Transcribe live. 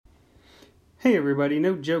Hey everybody,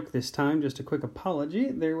 no joke this time, just a quick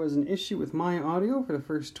apology. There was an issue with my audio for the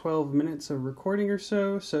first 12 minutes of recording or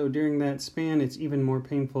so during that span it's even more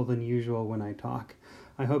painful than usual when I talk.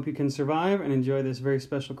 I hope you can survive and enjoy this very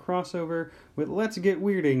special crossover with Let's Get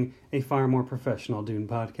Weirding, a far more professional Dune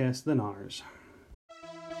podcast than ours.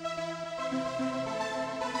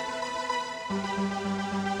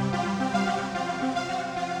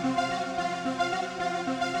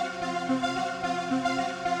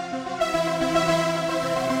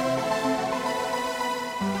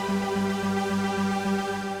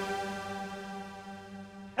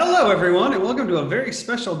 Hello everyone, and welcome to a very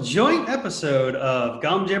special joint episode of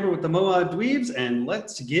Gom Jabber with the Moab Dweebs and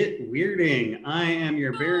Let's Get Weirding. I am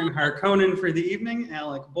your Baron Harkonnen for the evening,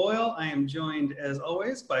 Alec Boyle. I am joined, as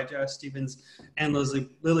always, by Josh Stevens and Lily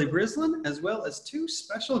Brislin, as well as two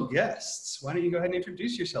special guests. Why don't you go ahead and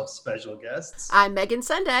introduce yourselves, special guests? I'm Megan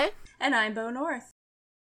Sunday. And I'm Bo North.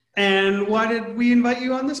 And why did we invite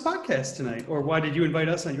you on this podcast tonight? Or why did you invite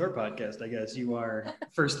us on your podcast? I guess you are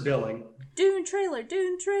first billing. Dune trailer. Pew,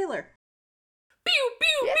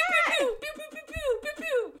 pew, Yeah. pew, pew, pew, pew, pew, pew, pew,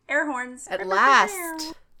 pew. Air horns. At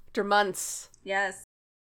last. After months. Yes.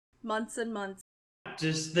 Months and months.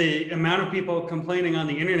 Just the amount of people complaining on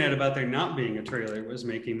the internet about there not being a trailer was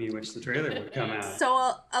making me wish the trailer would come out.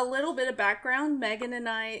 So a little bit of background. Megan and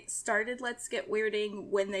I started Let's Get Weirding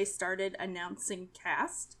when they started announcing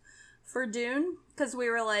cast for Dune. Because we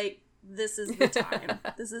were like, this is the time.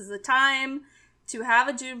 This is the time to have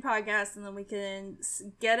a Dune podcast, and then we can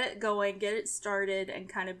get it going, get it started, and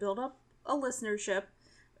kind of build up a listenership.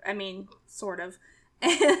 I mean, sort of.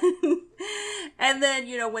 And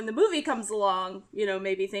then, when the movie comes along,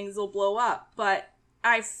 maybe things will blow up. But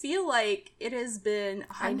I feel like it has been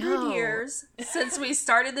 100 years since we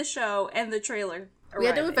started the show and the trailer We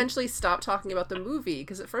had to arriving. eventually stop talking about the movie,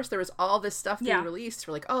 because at first there was all this stuff being released.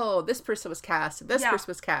 We're like, oh, this person was cast, and this person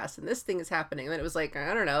was cast, and this thing is happening. And then it was like,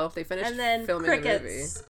 I don't know, if they finished and then filming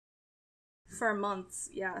crickets the movie. For months,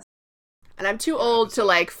 yes. And I'm too old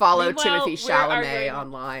to, follow Meanwhile, Timothée we're arguing. Chalamet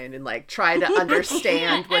online and, try to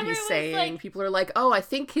understand what he's Everyone's saying. like- People are like, oh, I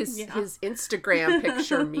think his Instagram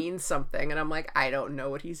picture means something. And I'm like, I don't know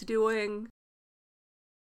what he's doing.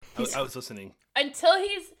 I was listening. Until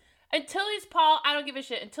he's Paul, I don't give a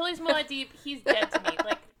shit. Until he's Muad'Dib, he's dead to me.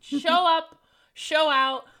 Show up, show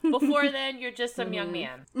out. Before then, you're just some young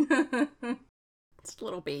man. It's a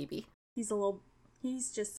little baby. He's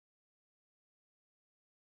just...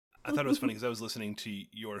 I thought it was funny because I was listening to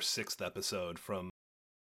your 6th episode from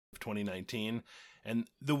 2019, and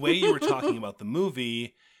the way you were talking about the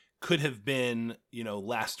movie could have been,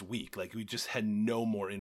 last week. Like, we just had no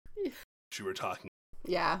more you were talking.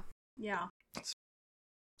 Yeah. Yeah.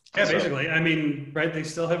 Yeah, basically. I mean, right, they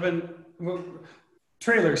still haven't... Well,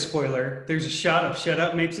 trailer spoiler, there's a shot of Shut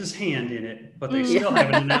Up Mapes' hand in it, but they still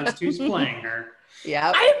haven't announced who's playing her.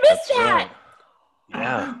 Yeah. I missed that!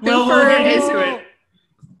 Yeah. Well, we'll get into it.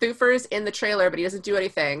 Thufir's in the trailer, but he doesn't do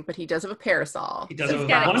anything. But he does have a parasol. He does have a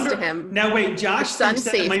next to wonder. him. Now wait, Josh sun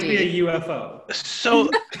thinks that might be safety. a UFO. So,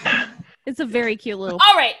 It's a very cute little.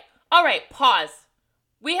 All right, pause.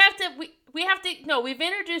 We have to, no, we've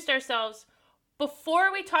introduced ourselves.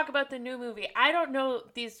 Before we talk about the new movie, I don't know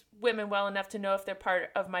these women well enough to know if they're part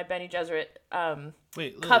of my Bene Gesserit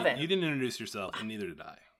wait, Lily, coven. you didn't introduce yourself, and neither did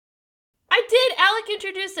I. I did. Alec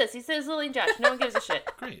introduced us. He says Lily and Josh. No one gives a shit.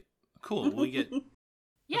 Great. Cool. We get...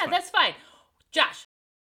 Yeah, that's fine. Josh,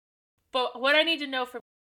 but what I need to know from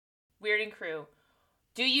Weirding Crew,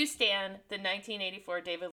 do you stand the 1984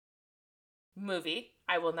 David movie?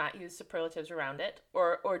 I will not use superlatives around it.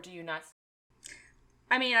 Or do you not?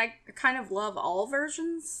 I mean, I kind of love all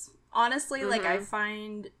versions. Honestly, I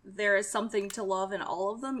find there is something to love in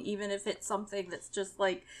all of them, even if it's something that's just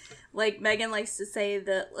like Megan likes to say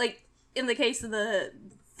that, in the case of the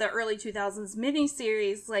early 2000s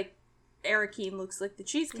miniseries, Arakeen looks like the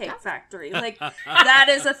Cheesecake Factory. That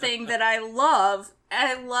is a thing that I love.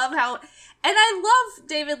 And I love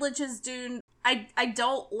David Lynch's Dune. I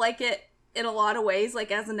don't like it in a lot of ways.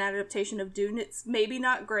 As an adaptation of Dune, it's maybe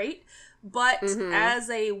not great. But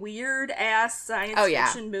as a weird-ass science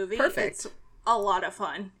fiction movie, it's a lot lot of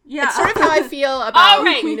fun. Yeah. It's sort of how I feel about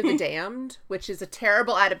right. Queen of the Damned, which is a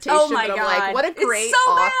terrible adaptation. Oh my but I'm God. like, what a It's great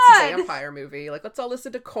so off bad. vampire movie. Let's all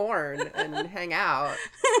listen to Korn and hang out.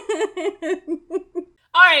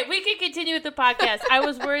 All right, we can continue with the podcast. I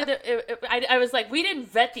was worried that I was like, we didn't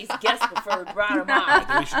vet these guests before we brought them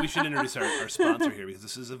on. We should introduce our sponsor here, because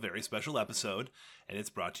this is a very special episode, and it's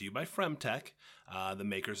brought to you by Fremtech, the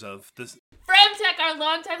makers of this. Fremtech, our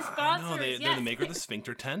longtime sponsors. No, they're yes. the maker of the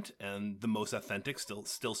Sphincter tent and the most authentic still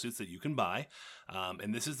suits that you can buy.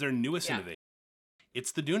 And this is their newest innovation.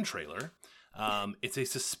 It's the Dune trailer. It's a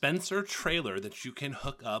suspensor trailer that you can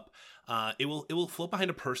hook up. It will float behind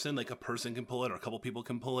a person, like a person can pull it or a couple people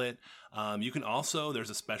can pull it. You can also, there's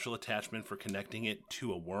a special attachment for connecting it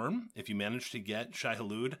to a worm. If you manage to get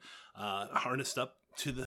Shai-Hulud harnessed up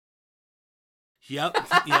to the... Yep,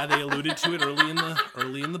 yeah, they alluded to it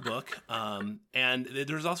early in the book. And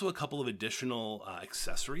there's also a couple of additional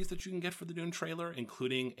accessories that you can get for the Dune trailer,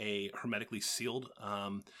 including a hermetically sealed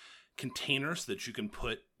container so that you can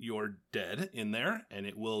put your dead in there, and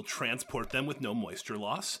it will transport them with no moisture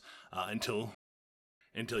loss until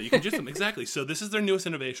you can juice them. Exactly. So this is their newest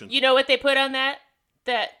innovation. You know what they put on that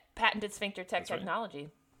patented sphincter That's right. technology.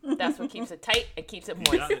 That's what keeps it tight. It keeps it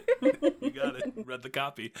moist. You got it. Read the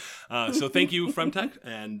copy. So thank you, Femtech,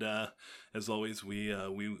 and as always, we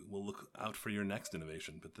will look out for your next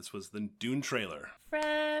innovation. But this was the Dune trailer.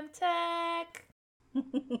 Femtech.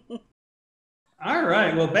 All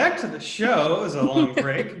right, well, back to the show. It was a long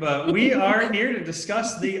break, but we are here to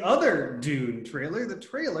discuss the other Dune trailer, the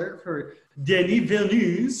trailer for Denis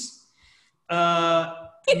Villeneuve's,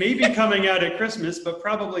 maybe coming out at Christmas, but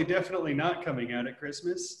probably definitely not coming out at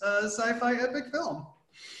Christmas, sci-fi epic film.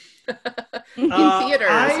 In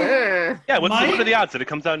theaters. What are the odds that it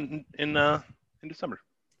comes out in December?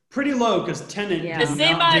 Pretty low, because Tenet The did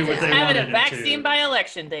same not do odds what as they having wanted a it vaccine to. by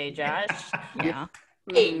election day, Josh. Yeah.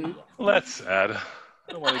 Well, that's sad.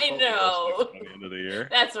 I know. At the end of the year.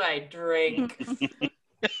 That's why I drink.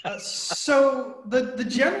 So the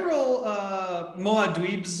general Moa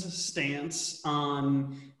Dweeb's stance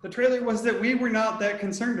on the trailer was that we were not that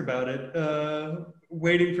concerned about it,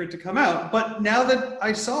 waiting for it to come out. But now that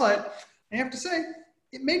I saw it, I have to say,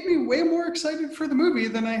 it made me way more excited for the movie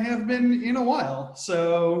than I have been in a while.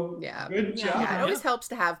 So good job. Yeah, it always helps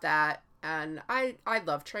to have that. And I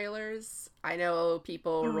love trailers. I know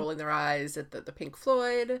people are rolling their eyes at the Pink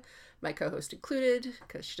Floyd, my co-host included,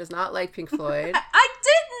 because she does not like Pink Floyd. I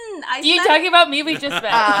didn't. You talking about me? We just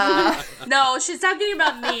met. No, she's talking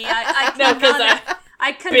about me.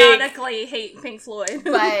 I canonically hate Pink Floyd.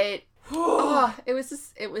 But I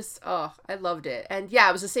loved it. And yeah,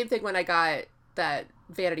 it was the same thing when I got that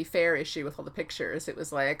Vanity Fair issue with all the pictures. It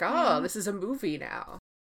was like, this is a movie now.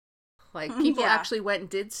 Like, people actually went and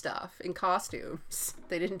did stuff in costumes.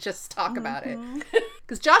 They didn't just talk about it.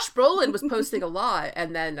 Because Josh Brolin was posting a lot,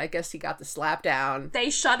 and then I guess he got the slap down. They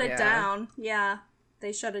shut it down. Yeah,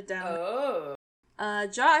 they shut it down. Oh.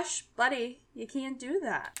 Josh, buddy, you can't do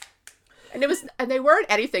that. And they weren't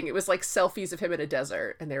anything. It was like selfies of him in a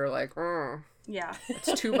desert, and they were like, yeah,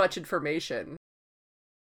 it's too much information.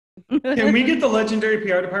 Can we get the legendary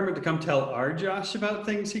PR department to come tell our Josh about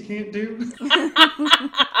things he can't do?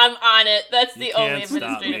 I'm on it. That's the only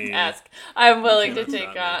administrative task I'm willing to take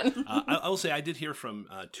on. I will say I did hear from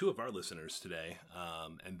two of our listeners today,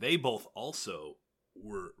 and they both also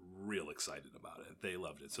were real excited about it. They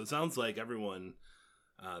loved it. So it sounds like everyone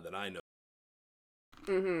that I know.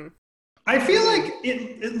 Mm-hmm. I feel like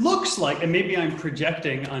it looks like, and maybe I'm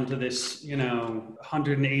projecting onto this,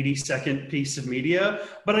 180-second piece of media,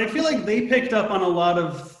 but I feel like they picked up on a lot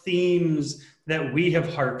of themes that we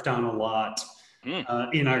have harped on a lot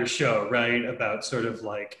in our show, right? About sort of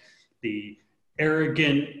like the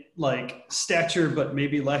arrogant, like, stature, but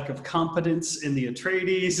maybe lack of competence in the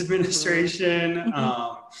Atreides administration,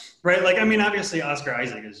 right? Like, I mean, obviously Oscar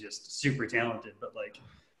Isaac is just super talented, but like,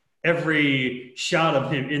 every shot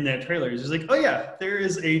of him in that trailer is just like, oh yeah, there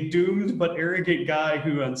is a doomed but arrogant guy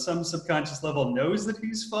who on some subconscious level knows that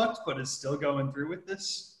he's fucked but is still going through with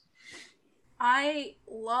this. I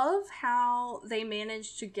love how they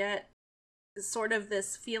managed to get sort of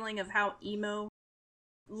this feeling of how emo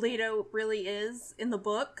Leto really is in the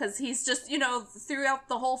book, because he's just, throughout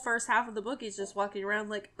the whole first half of the book, he's just walking around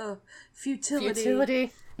like,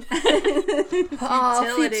 futility.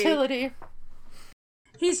 Futility.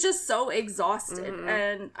 He's just so exhausted,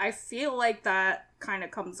 and I feel like that kind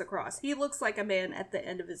of comes across. He looks like a man at the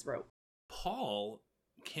end of his rope. Paul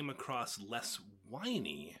came across less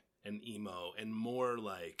whiny and emo and more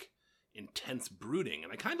like intense brooding,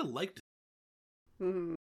 and I kind of liked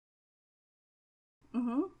it.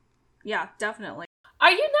 Yeah, definitely.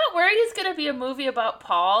 Are you not worried it's going to be a movie about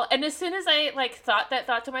Paul? And as soon as I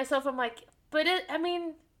thought to myself, I'm like, but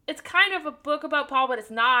it's kind of a book about Paul, but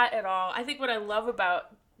it's not at all. I think what I love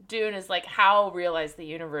about Dune is like how realized the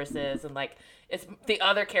universe is, and like it's the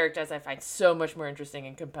other characters I find so much more interesting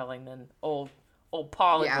and compelling than old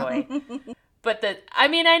Paul boy. But I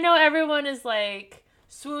know everyone is like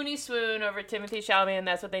swoon over Timothée Chalamet, and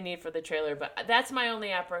that's what they need for the trailer, but that's my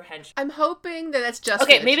only apprehension. I'm hoping that that's just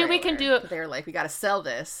okay. For the maybe trailer. We can do it. They're like, we got to sell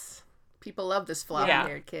this. People love this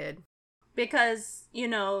floppy-haired kid. because, you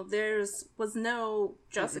know, was no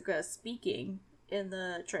Jessica speaking in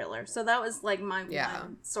the trailer. So that was like my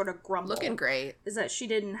one sort of grumble. Looking great. Is that she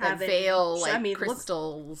didn't have that any veil, like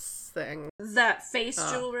crystals thing. That face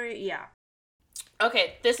jewelry, yeah.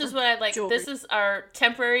 Okay, this is what I'd like. Jewelry. This is our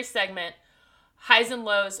temporary segment. Highs and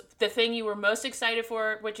lows, the thing you were most excited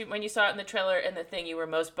for when you saw it in the trailer, and the thing you were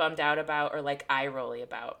most bummed out about or like eye-rolly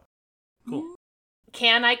about. Cool.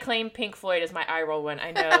 Can I claim Pink Floyd as my eye roll when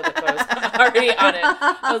I know that Bo's already on it?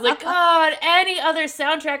 I was like, God, any other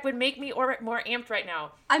soundtrack would make me more amped right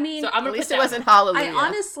now. I mean, so I'm at least it wasn't Hallelujah. I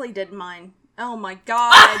honestly didn't mind. Oh my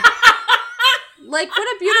God. Like, what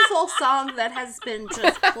a beautiful song that has been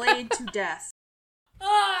just played to death.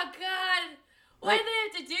 Oh, God. Why did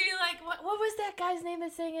they have to do, like, what was that guy's name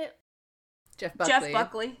that sang it? Jeff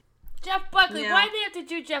Buckley. Jeff Buckley. Yeah. Why did they have to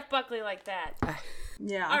do Jeff Buckley like that?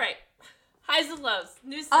 Yeah. All right. Highs and lows.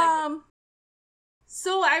 New segment.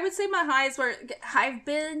 So I would say my highs were,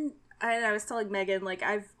 and I was telling Megan, like,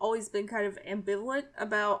 I've always been kind of ambivalent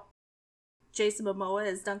about Jason Momoa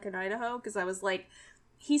as Duncan Idaho, because I was like,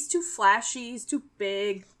 he's too flashy, he's too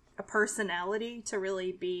big a personality to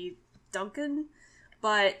really be Duncan,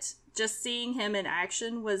 but just seeing him in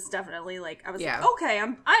action was definitely like, I was like, okay,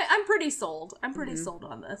 I'm pretty sold. I'm pretty sold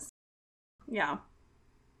on this. Yeah.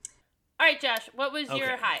 All right, Josh, what was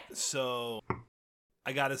your high? So,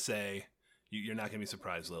 I gotta say, you're not gonna be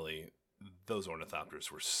surprised, Lily. Those ornithopters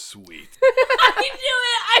were sweet. I knew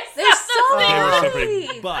it! They were so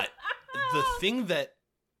pretty. But the thing that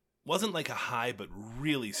wasn't like a high, but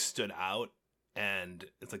really stood out, and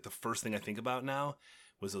it's like the first thing I think about now,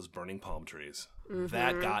 was those burning palm trees.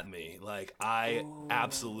 That got me. Like,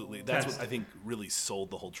 absolutely, that's what I think really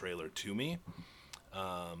sold the whole trailer to me.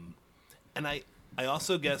 And I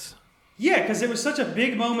also guess... Yeah, because it was such a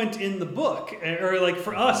big moment in the book, or like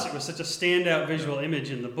for us, it was such a standout visual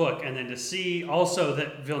image in the book, and then to see also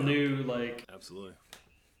that Villeneuve absolutely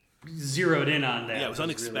zeroed in on that. Yeah, it was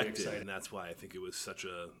unexpected, really and that's why I think it was such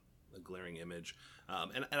a glaring image.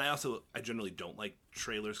 And I generally don't like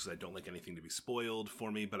trailers because I don't like anything to be spoiled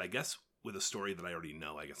for me. But I guess with a story that I already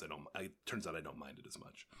know, I guess turns out I don't mind it as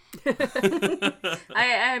much.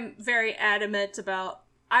 I'm very adamant about,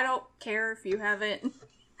 I don't care if you haven't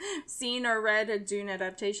seen or read a Dune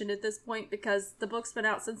adaptation at this point, because the book's been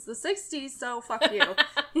out since the 60s, so fuck you.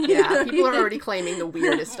 Yeah, people are already claiming the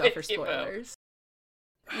weirdest stuff for spoilers.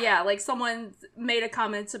 Yeah, like someone made a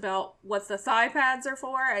comment about what the thigh pads are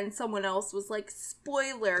for, and someone else was like,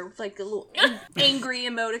 spoiler, with like a little angry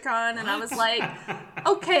emoticon, and I was like,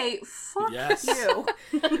 okay, fuck you.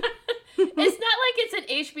 It's not like it's an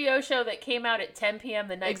HBO show that came out at 10 p.m.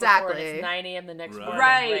 the night before, and it's 9 a.m. the next morning.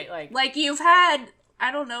 Right. Like you've had,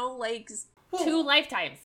 I don't know, like 2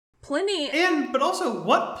 lifetimes. Plenty. But also,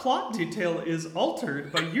 what plot detail is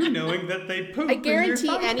altered by you knowing that they poop? I guarantee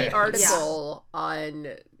in your any pads? article on,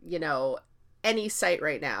 any site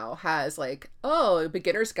right now has like, a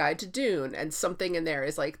beginner's guide to Dune, and something in there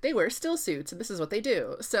is like, they wear still suits and this is what they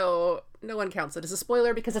do. So no one counts it as a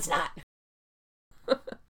spoiler because it's not.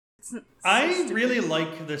 I really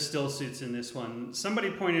like the still suits in this one.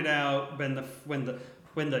 Somebody pointed out when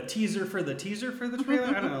the teaser for the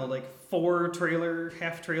trailer, I don't know, like 4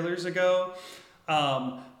 half trailers ago.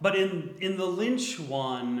 But in the Lynch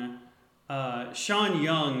one, Sean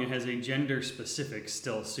Young has a gender specific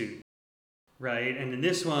still suit, right? And in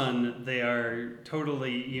this one, they are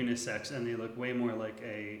totally unisex, and they look way more like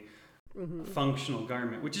a functional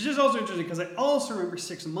garment, which is just also interesting because I also remember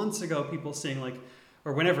 6 months ago people saying like,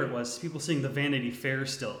 or whenever it was, people seeing the Vanity Fair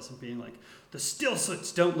stills and being like, the still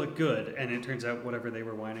suits don't look good. And it turns out whatever they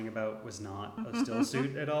were whining about was not a still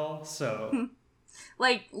suit at all. So,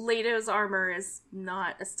 like, Leto's armor is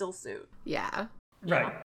not a still suit. Yeah.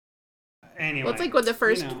 Right. Anyway. Well, it's like when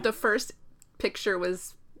the first picture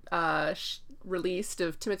was released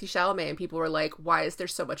of Timothée Chalamet, and people were like, why is there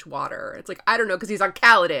so much water? It's like, I don't know, because he's on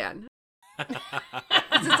Caladan.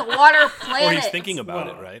 It's a water planet. Or he's thinking about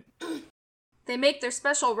it, right? They make their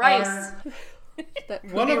special rice.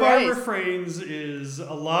 One of our refrains is,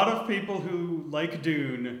 a lot of people who like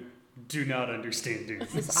Dune do not understand Dune. I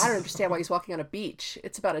don't understand why he's walking on a beach.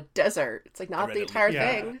 It's about a desert. It's like not the entire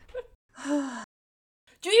thing.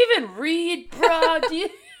 Do you even read, bro?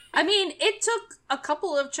 I mean, it took a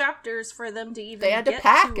couple of chapters for them to even They had to get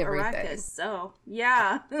pack to everything. Arrakis, so,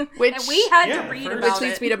 yeah. Which, and we had to read about which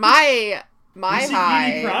leads it. me to my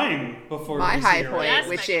high Prime before my we high see point, Yes,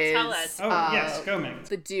 which Megan, is tell us. yes, go Megan.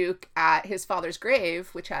 the Duke at his father's grave,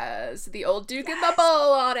 which has the old Duke and the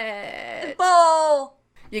bowl on it. Bowl!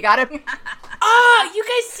 You gotta Oh, you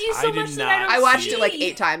guys see so much that I don't I watched see. it like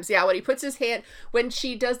 8 times. Yeah, when he puts his hand, when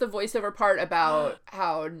she does the voiceover part about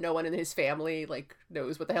how no one in his family like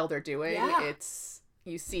knows what the hell they're doing, it's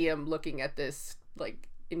you see him looking at this like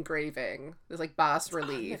engraving, this like bas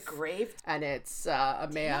relief, engraved, and it's a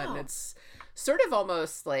man. Damn. It's sort of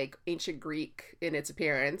almost like ancient Greek in its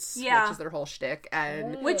appearance, which is their whole shtick,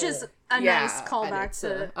 and which is a nice callback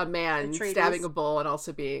to a man Atreides stabbing a bull and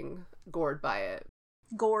also being gored by it.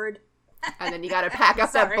 Gored. And then you got to pack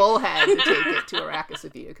up that bull head and take it to Arrakis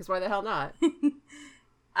with you, because why the hell not?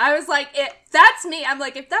 I was like, that's me. I'm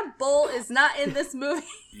like, if that bull is not in this movie,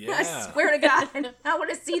 I swear to God, I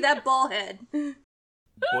want to see that bull head.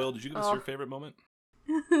 Boyle, did you give us your favorite moment?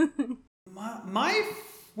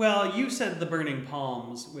 Well, you said the burning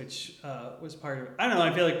palms, which was part of it. I don't know,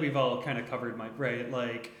 I feel like we've all kind of covered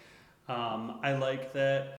like, I like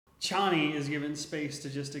that Chani is given space to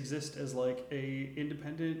just exist as like a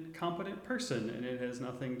independent, competent person, and it has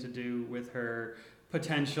nothing to do with her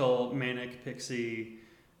potential manic pixie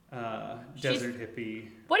desert hippie.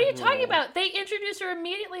 What are you talking about? They introduce her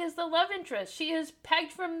immediately as the love interest. She is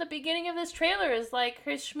pegged from the beginning of this trailer as like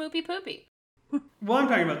her schmoopy poopy. Well, I'm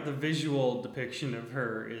talking about the visual depiction of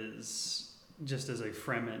her is just as a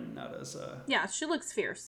Fremen, not as a... Yeah, she looks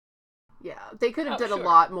fierce. Yeah, they could have done a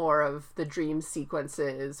lot more of the dream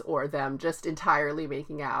sequences, or them just entirely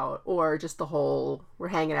making out, or just the whole we're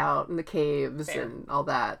hanging out in the caves and all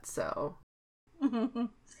that, so...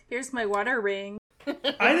 Here's my water ring.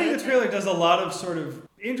 I think the trailer does a lot of sort of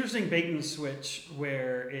interesting bait and switch,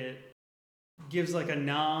 where it gives like a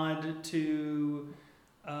nod to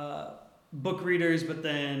book readers, but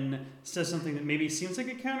then says something that maybe seems like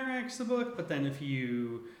it counteracts the book, but then if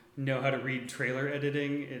you know how to read trailer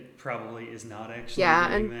editing, it probably is not actually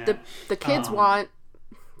doing and that. the kids want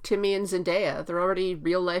Timmy and Zendaya. They're already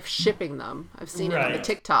real life shipping them. I've seen it on the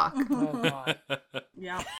TikTok. Oh, God.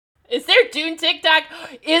 Yeah. Is there Dune TikTok?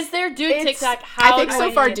 TikTok? How I think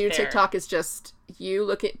so far Dune TikTok is just you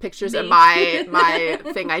look at pictures and my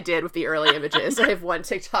thing I did with the early images. I have one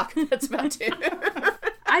TikTok that's about Dune.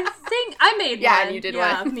 I think I made one. Yeah, and you did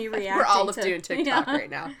one. Me reacting We're all of Dune TikTok right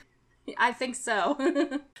now. I think so.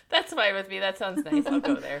 That's fine with me. That sounds nice. I'll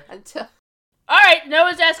go there. All right,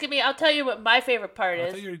 Noah's asking me. I'll tell you what my favorite part is.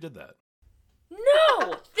 I thought you already did that.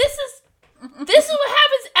 No, this is what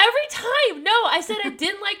happens every time. No, I said I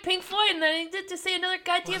didn't like Pink Floyd, and then I did to say another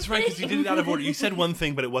goddamn That's right, thing. because you did it out of order. You said one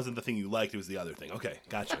thing, but it wasn't the thing you liked. It was the other thing. Okay,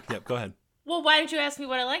 gotcha. Yep, go ahead. Well, why didn't you ask me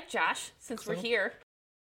what I like, Josh, since we're here?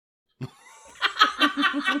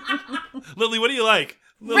 Lily, what do you like?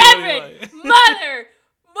 Reverend, Mother,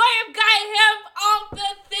 William Guy, all the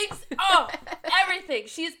things. Oh, everything.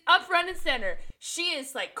 She's up front and center. She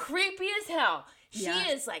is like creepy as hell. She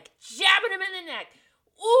is like jabbing him in the neck.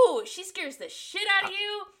 Ooh, she scares the shit out of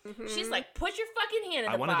you. Mm-hmm. She's like, put your fucking hand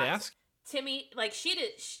in the box. I wanted to ask Timmy, like she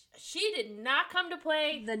did not come to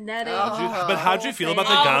play. The netting. But how'd you feel about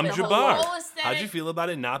the Gom Jabbar? How'd you feel about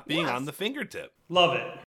it not being on the fingertip? Love it.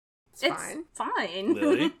 It's fine.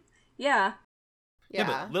 Lily? Yeah. Yeah,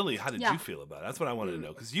 but Lily, how did you feel about it? That's what I wanted to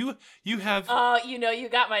know. Because you have... Oh, you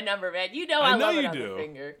got my number, man. You know I love it on the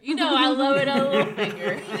finger. You know I love it on the little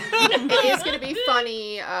finger. It is going to be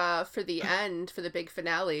funny for the end, for the big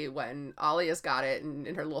finale, when Alia's got it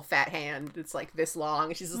in her little fat hand. It's like this long.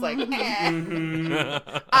 And she's just like,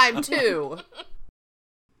 I'm 2.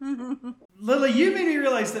 Lily, you made me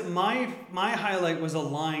realize that my highlight was a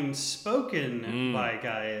line spoken by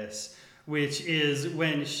Gaius, which is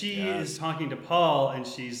when she is talking to Paul and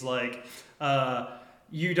she's like,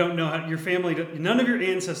 you don't know how, your family, none of your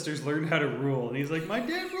ancestors learned how to rule. And he's like, my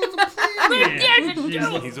dad rules a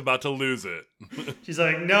planet. He's about to lose it. She's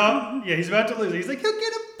like, no, he's about to lose it. He's like, he'll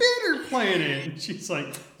get a better planet. And she's like,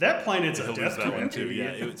 that planet's a death that one trap. too.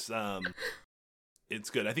 Yeah, it's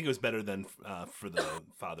good. I think it was better than for the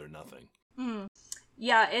Father Nothing.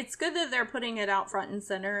 Yeah, it's good that they're putting it out front and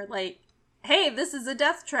center. Like, hey, this is a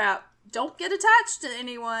death trap. Don't get attached to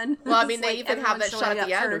anyone. Well, I mean, they even have that shot at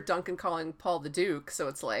the end of Duncan calling Paul the Duke, so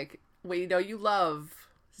it's like, we know you love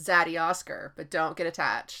Zaddy Oscar, but don't get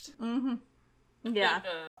attached. Mm-hmm. Yeah.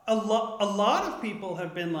 A lot of people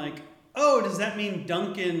have been like, oh, does that mean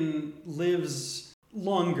Duncan lives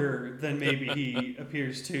longer than maybe he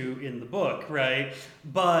appears to in the book, right?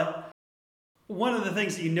 But one of the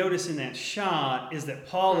things that you notice in that shot is that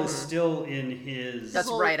Paul is still in his That's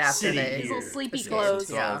right after city his little sleepy clothes.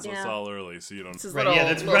 It's all early, so you don't... Right,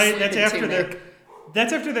 that's right.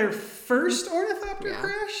 That's after their first ornithopter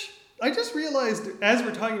crash. I just realized, as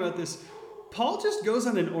we're talking about this, Paul just goes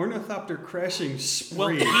on an ornithopter crashing spree. Well,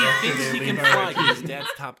 he thinks he can fly because his dad's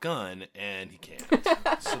Top Gun, and he can't.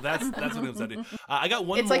 So that's what it comes down to. I got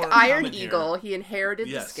one it's more. It's like Iron comment Eagle. Here. He inherited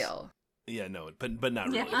the skill. Yeah, no, but not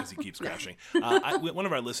really because he keeps crashing. One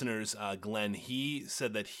of our listeners, Glenn, he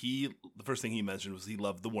said that the first thing he mentioned was he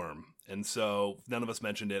loved The Worm. And so none of us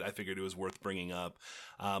mentioned it. I figured it was worth bringing up.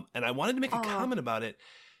 And I wanted to make a comment about it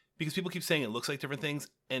because people keep saying it looks like different things.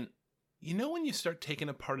 And you know when you start taking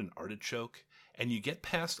apart an artichoke and you get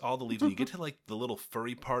past all the leaves and you get to like the little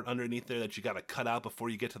furry part underneath there that you got to cut out before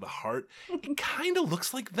you get to the heart? It kind of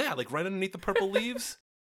looks like that, like right underneath the purple leaves.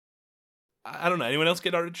 I don't know. Anyone else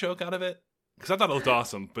get artichoke out of it? Because I thought it looked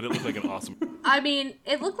awesome, but it looked like an awesome. I mean,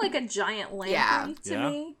 it looked like a giant lamprey to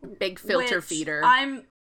me. Big filter feeder. I'm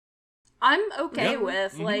okay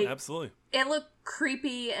with. Like, absolutely. It looked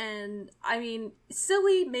creepy and, I mean,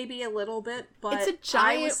 silly maybe a little bit, but it's a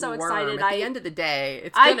giant I was so worm. excited. At the end of the day,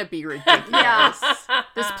 it's going to be ridiculous.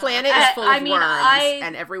 This planet is full of worms,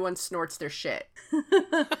 and everyone snorts their shit.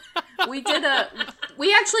 We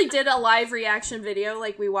actually did a live reaction video.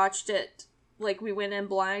 Like, we watched it. Like, we went in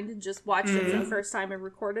blind and just watched it for the first time and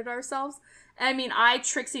recorded ourselves. I mean,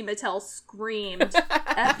 Trixie Mattel screamed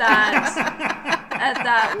at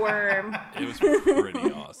that worm. It was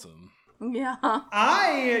pretty awesome. Yeah.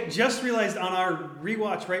 I just realized on our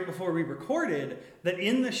rewatch right before we recorded that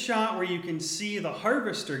in the shot where you can see the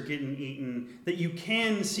harvester getting eaten, that you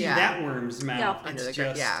can see that worm's mouth. Yeah. It's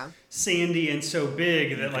just sandy and so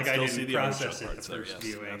big that like I didn't process it the first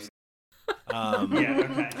viewing.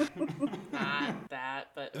 Okay. Not that,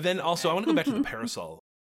 but then also I want to go back to the parasol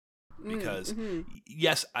because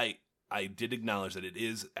yes, I did acknowledge that it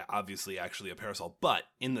is obviously actually a parasol, but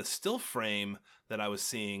in the still frame that I was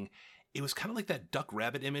seeing, it was kind of like that duck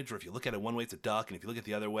rabbit image where if you look at it one way it's a duck and if you look at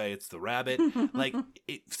the other way it's the rabbit.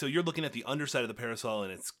 So you're looking at the underside of the parasol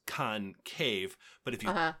and it's concave, but if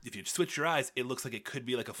you switch your eyes, it looks like it could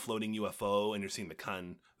be like a floating UFO and you're seeing the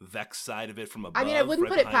convex side of it from above. I mean, I wouldn't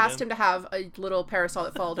put it past him to have a little parasol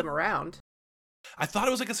that followed him around. I thought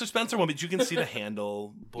it was like a suspensor one, but you can see the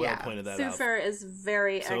handle. Boyle pointed that out. Super is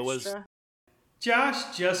very extra.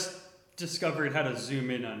 Josh just discovered how to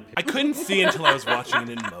zoom in on pictures. I couldn't see until I was watching it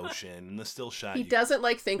in motion in the still shot. He doesn't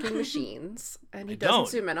like thinking machines, and he doesn't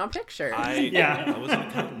zoom in on pictures. I was an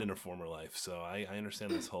accountant in a former life, so I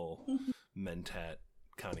understand this whole Mentat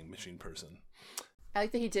counting machine person. I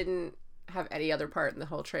like that he didn't have any other part in the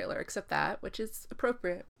whole trailer except that, which is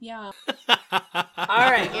appropriate. Yeah. All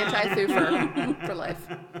right, anti-Thoofer for life.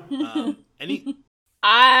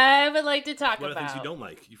 I would like to talk about... What are things you don't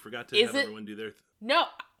like? You forgot to have everyone do their... No,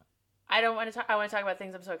 I don't want to talk... I want to talk about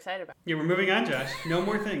things I'm so excited about. Yeah, we're moving on, Josh. No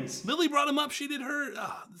more things. Lily brought him up. She did her...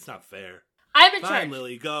 Oh, that's not fair. I'm in charge. Fine,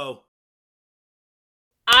 Lily, go.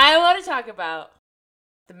 I want to talk about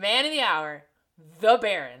the man of the hour, the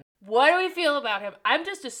Baron. What do we feel about him? I'm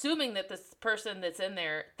just assuming that this person that's in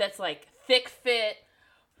there that's like thick fit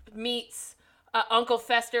meets Uncle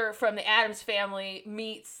Fester from the Addams Family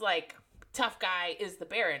meets like tough guy is the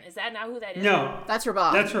Baron. Is that not who that is? No. That's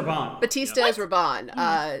Raban. That's Raban. Batista is Raban.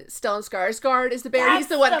 Stellan Skarsgård is the Baron. He's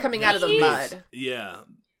the one coming out of the mud. Yeah.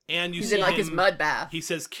 And he's in like his mud bath. He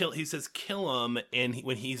says kill him and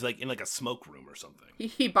when he's like in like a smoke room or something.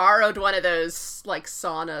 He borrowed one of those like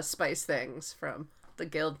sauna spice things from the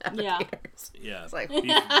Guild Navigators. Yeah. It's like,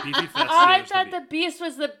 beefy I thought the Beast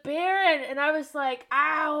was the Baron, and I was like,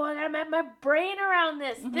 ow, I gotta get my brain around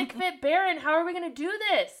this. Thick fit Baron, how are we gonna do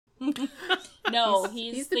this? No,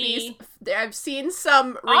 he's the Beast. I've seen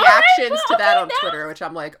some reactions to that on Twitter, which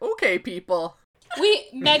I'm like, okay, people.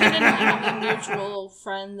 Megan and I have a mutual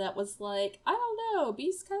friend that was like, I don't know,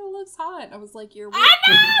 Beast kind of looks hot. I was like, you're weird. I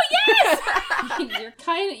know, yes! you're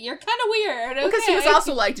kind of weird. Okay. Because he was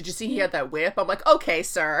also like, did you see he had that whip? I'm like, okay,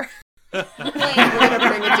 sir. We're gonna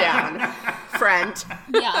bring it down, friend.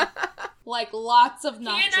 Yeah, like lots of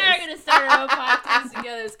notches. He and I are gonna start our own podcast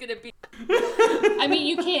together. It's gonna be. I mean,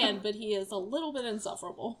 you can, but he is a little bit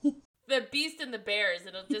insufferable. The Beast and the Bears.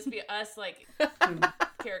 It'll just be us, like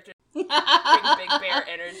characters bring big bear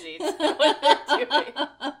energy to what they're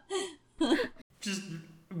doing. Just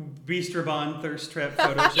Beast Raban thirst trap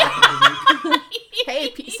Photoshop.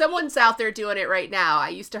 Hey, someone's out there doing it right now. I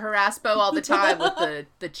used to harass Bo all the time with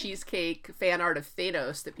the cheesecake fan art of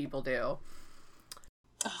Thanos that people do.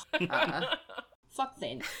 Fuck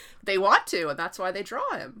Thanos. They want to, and that's why they draw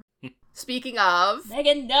him. Speaking of...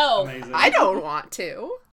 Megan, no. Amazing. I don't want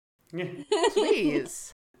to.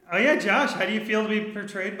 Please. Oh yeah, Josh, how do you feel to be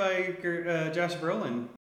portrayed by Josh Brolin?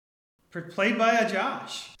 Played by a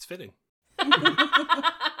Josh. It's fitting.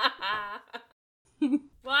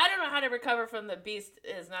 Well, I don't know how to recover from the Beast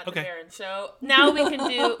is not the Baron show. Now we can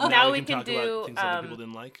do. Now we can do things other people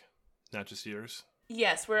didn't like, not just yours.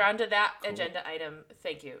 Yes, we're onto that agenda item.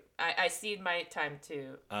 Thank you. I cede my time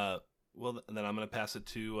to. Well, then I'm going to pass it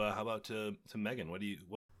to. How about to Megan? What do you?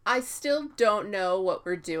 I still don't know what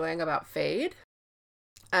we're doing about Fade.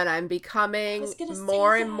 And I'm becoming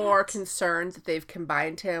more and more concerned that they've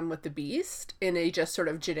combined him with the Beast in a just sort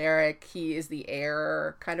of generic, he is the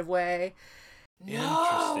heir kind of way.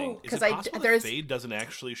 Interesting. Is it possible that Fade doesn't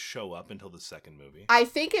actually show up until the second movie? I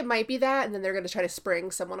think it might be that, and then they're going to try to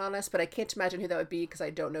spring someone on us, but I can't imagine who that would be because I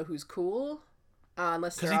don't know who's cool.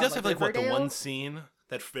 Unless because he does have what, the one scene,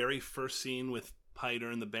 that very first scene with Piter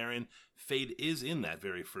and the Baron. Fade is in that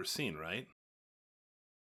very first scene, right?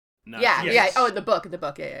 Yeah. Oh, in the book.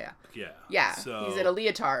 Yeah. So, he's in a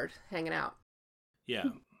leotard hanging out. Yeah.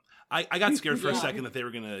 I got scared for a second that they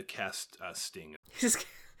were going to cast Sting.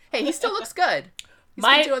 Hey, he still looks good. He's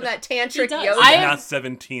been doing that tantric yoga. He's not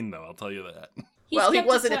 17, though, I'll tell you that. Well, he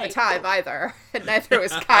wasn't at the time either. And neither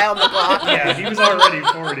was Kyle MacLachlan. Yeah, he was already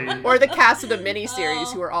 40. Or the cast of the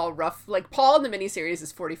miniseries who are all rough. Like, Paul in the miniseries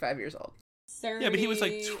is 45 years old. 30, yeah, but he was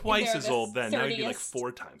like twice as old then. 30th. Now he'd be like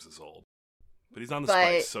 4 times as old. But he's on the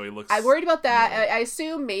Spice, so he looks... I worried about that. I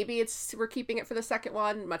assume maybe we're keeping it for the second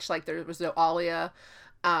one, much like there was no Alia.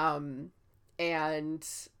 And...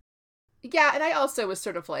 Yeah, and I also was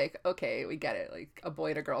sort of like, okay, we get it. Like, a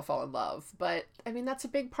boy and a girl fall in love. But, I mean, that's a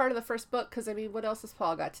big part of the first book, because, I mean, what else has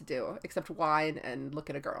Paul got to do except whine and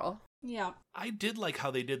look at a girl? Yeah. I did like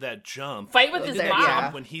how they did that jump. Fight with his mom.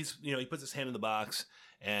 Yeah. When he's, he puts his hand in the box,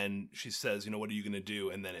 and she says, what are you going to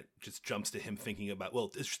do? And then it just jumps to him thinking about,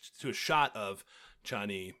 it's to a shot of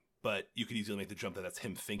Chani, but you could easily make the jump that's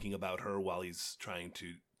him thinking about her while he's trying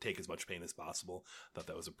to take as much pain as possible. I thought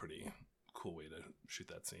that was a pretty cool way to shoot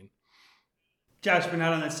that scene. Josh, we're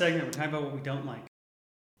not on that segment. We're talking about what we don't like.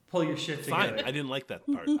 Pull your shit together. Fine. I didn't like that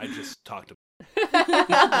part. I just talked about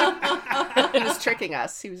He was tricking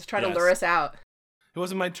us. He was trying to lure us out. It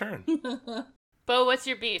wasn't my turn. Bo, what's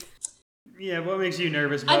your beef? Yeah, what makes you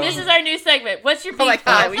nervous, Bo? This is our new segment. What's your beef? Oh my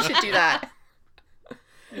god, we should do that.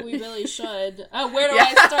 We really should. Where do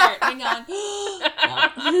I start? Hang on.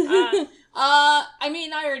 I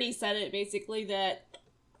mean, I already said it, basically, that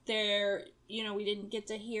we didn't get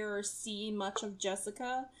to hear or see much of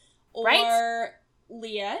Jessica or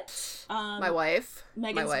Liette. My wife.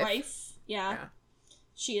 Megan's wife. Yeah.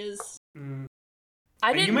 She is...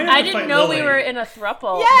 I didn't know Lily. We were in a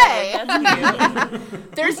throuple. Yay!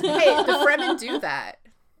 The Fremen do that.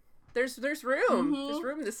 There's room. Mm-hmm. There's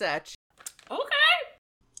room in the set. Okay.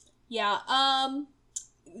 Yeah.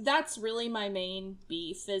 That's really my main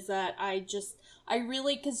beef, is that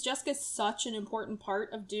because Jessica's such an important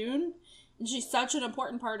part of Dune, and she's such an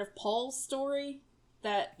important part of Paul's story,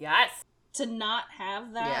 that to not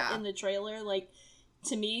have that in the trailer, like,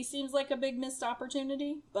 to me seems like a big missed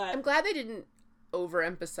opportunity. But I'm glad they didn't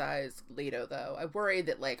overemphasize Leto, though. I worried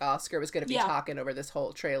that, like, Oscar was going to be talking over this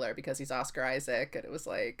whole trailer because he's Oscar Isaac, and it was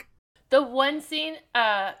like... The one scene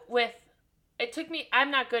with... It took me...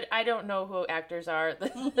 I'm not good. I don't know who actors are.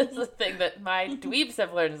 That's the thing that my dweebs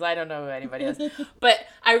have learned, is I don't know who anybody is. But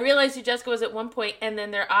I realized who Jessica was at one point, and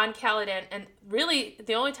then they're on Caladan, and really,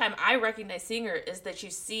 the only time I recognize seeing her is that you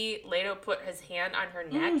see Leto put his hand on her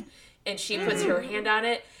neck, and she puts her hand on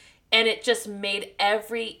it, and it just made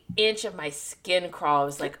every inch of my skin crawl. I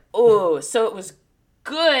was like, oh, so it was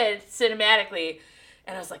good cinematically.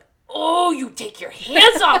 And I was like, oh, you take your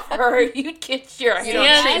hands off her. You get your hands off. You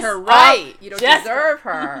don't treat her right. You don't deserve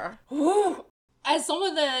her. Ooh. As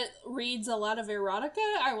someone that reads a lot of erotica,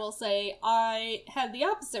 I will say I had the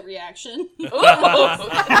opposite reaction. I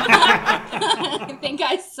think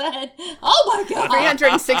I said, oh my god.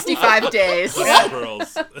 365 days.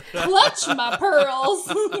 Pearls. Clutch my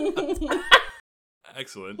pearls.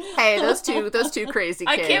 Excellent. Hey, those two crazy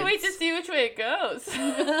kids. I can't wait to see which way it goes.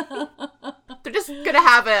 They're just gonna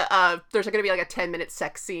have there's gonna be like a 10-minute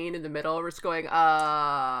sex scene in the middle where it's going,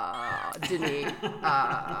 Denis,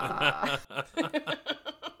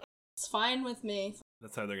 It's fine with me.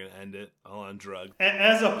 That's how they're gonna end it, all on drugs.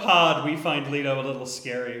 As a pod, we find Leto a little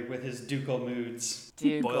scary with his ducal moods.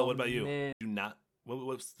 Boyle, what about you? Do not...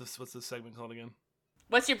 What's this segment called again?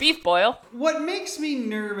 What's your beef, Boyle? What makes me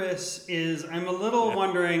nervous is I'm a little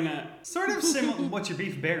wondering, sort of similar, what's your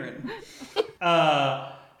beef, Baron?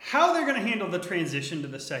 How they're going to handle the transition to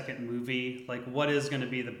the second movie. Like, what is going to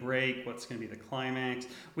be the break? What's going to be the climax?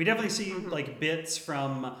 We definitely see, like, bits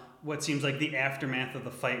from what seems like the aftermath of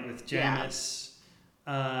the fight with Jamis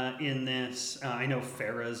in this. I know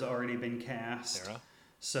Farah's already been cast. Farah?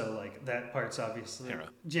 So, like, that part's obviously... Hera.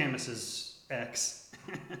 Jamis's ex.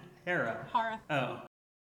 Hera. Hara. Oh.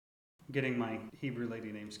 getting my Hebrew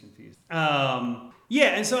lady names confused.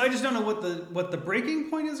 Yeah, and so I just don't know what the breaking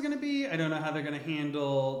point is going to be. I don't know how they're going to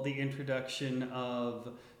handle the introduction of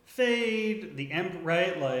Fade, the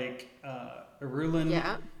right? Like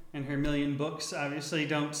Arulin and her million books obviously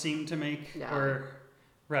don't seem to make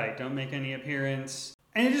don't make any appearance.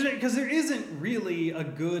 And it just because there isn't really a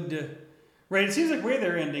good right. It seems like where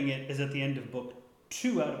they're ending it is at the end of book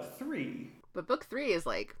 2 out of 3. But book 3 is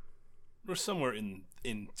like we're somewhere in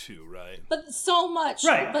 2, right? But so much,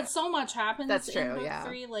 right? But so much happens. That's true. In book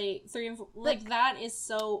 3, like 3 and 4, like that is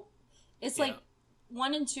so. It's like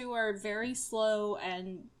 1 and 2 are very slow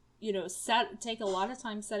and take a lot of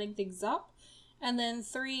time setting things up, and then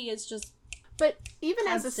 3 is just. But even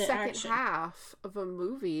as a second action. half of a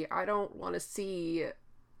movie, I don't want to see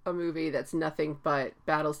a movie that's nothing but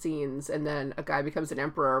battle scenes and then a guy becomes an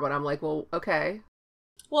emperor when I'm like, well, okay.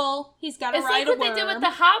 Well, he's got to it's ride like a what worm. they did with The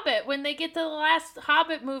Hobbit when they get to the last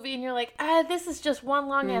Hobbit movie and you're like, this is just one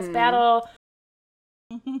long-ass battle.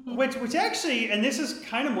 Which actually, and this is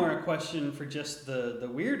kind of more a question for just the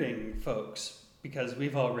Weirding folks, because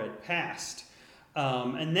we've all read past.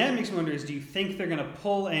 And that makes me wonder is, do you think they're going to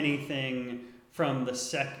pull anything from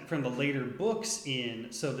the later books in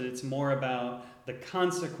so that it's more about the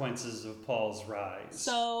consequences of Paul's rise?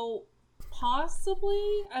 So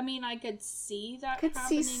possibly. I mean, I could see that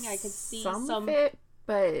happening. I could see some of it,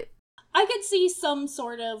 but I could see some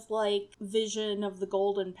sort of like vision of the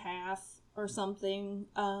Golden Path or something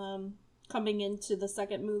coming into the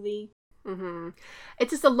second movie. Mm-hmm.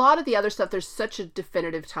 It's just a lot of the other stuff. There's such a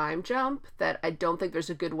definitive time jump that I don't think there's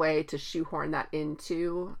a good way to shoehorn that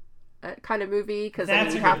into a kind of movie, because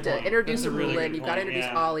then you have to introduce Arulin, you've got to introduce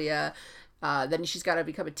Alia, then she's got to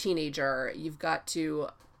become a teenager, you've got to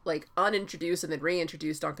like unintroduce and then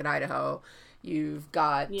reintroduce Duncan Idaho, you've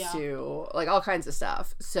got to like all kinds of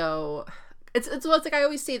stuff. So it's like I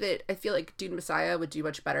always say that I feel like Dune Messiah would do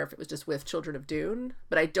much better if it was just with Children of Dune,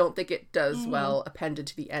 but I don't think it does well appended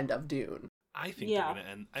to the end of Dune. I think they're gonna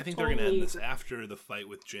end. I think they're gonna end this after the fight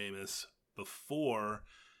with Jameis, before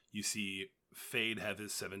you see Fade have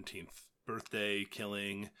his 17th birthday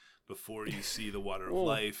killing, before you see the Water of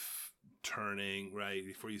Life turning, right?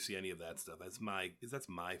 Before you see any of that stuff. That's my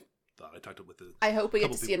thought. I talked with the. I hope we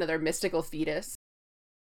get to see another mystical fetus.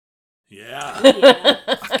 Yeah.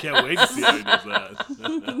 I can't wait to see how he does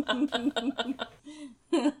that.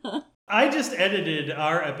 I just edited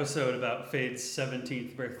our episode about Fade's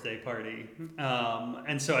 17th birthday party.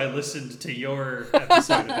 And so I listened to your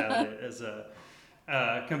episode about it as a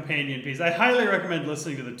companion piece. I highly recommend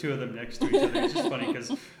listening to the two of them next to each other. It's just funny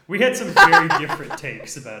because we had some very different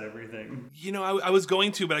takes about everything. I was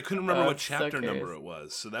going to, but I couldn't remember what chapter number it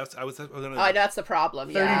was. So that's I was gonna. Oh, that's the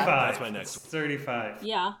problem. 35. That's my next one. 35.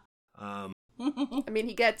 Yeah. I mean,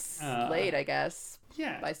 he gets laid, I guess.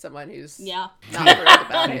 Yeah. By someone who's not thrilled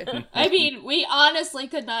about it. I mean, we honestly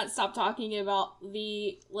could not stop talking about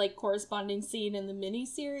the like corresponding scene in the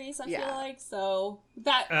miniseries. I feel like so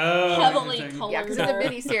that heavily colors. Yeah, because in the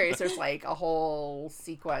miniseries, there's like a whole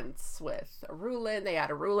sequence with Arulin. They add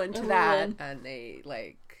Arulin to that, and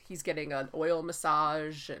they he's getting an oil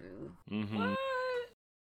massage and. Mm-hmm.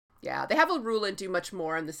 Yeah, they have Arulin do much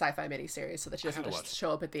more in the sci-fi miniseries, so that she doesn't just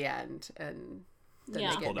show up at the end and then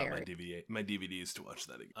they get married. Out my DVDs to watch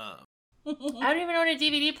that again. I don't even own a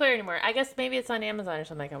DVD player anymore. I guess maybe it's on Amazon or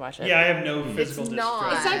something. I can watch it. Yeah, I have no physical disc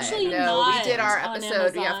drive. It's actually not. We did our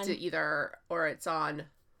episode. We have to it's on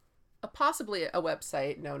possibly a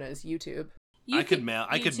website known as YouTube. I could mail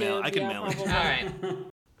it. All right.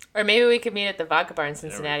 Or maybe we could meet at the Vodka Bar in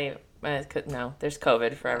Cincinnati. No, there's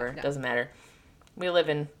COVID forever. No. Doesn't matter. We live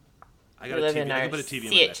in. I put a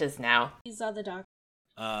TV CHs now. These are the doctors.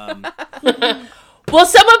 Will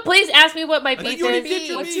someone please ask me what my beef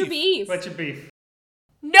is? What's your beef? What's your beef?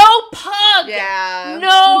 No pug! Yeah.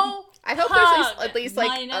 No I hope pug. There's at least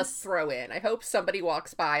like a throw-in. I hope somebody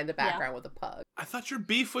walks by in the background with a pug. I thought your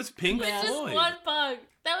beef was Pink Floyd. Just one pug.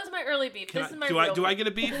 That was my early beef. This is my real do I get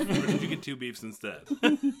a beef? Or did you get 2 beefs instead?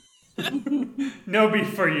 No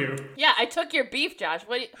beef for you. Yeah, I took your beef, Josh.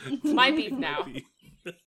 It's my beef now.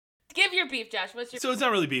 Give your beef, Josh. What's your? So it's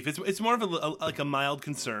not really beef. It's more of a mild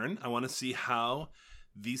concern. I want to see how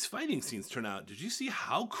these fighting scenes turn out. Did you see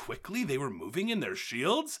how quickly they were moving in their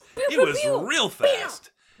shields? It was real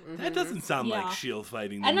fast. Mm-hmm. That doesn't sound like shield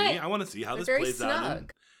fighting to me. I want to see how this plays out.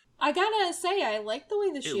 I gotta say, I like the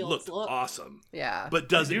way the shields look. Awesome. Yeah. But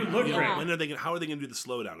does it look great? How are they gonna do the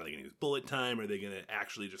slowdown? Are they gonna use bullet time? Or are they gonna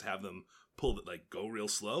actually just have them pull it, go real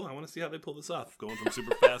slow? I want to see how they pull this off. Going from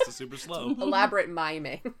super fast to super slow. Elaborate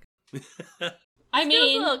miming. I mean,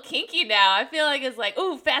 feels a little kinky now. I feel like it's like,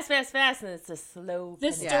 ooh, fast, fast, fast, and it's a slow.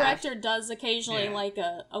 This penetration. director does occasionally like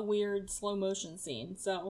a weird slow motion scene.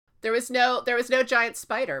 So there was no giant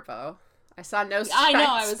spider, Bo. I saw no I know,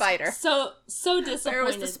 I was spider. so disappointed. Where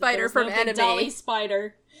was the spider from no big Enemy? Dolly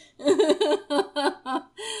spider.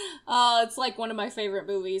 It's like one of my favorite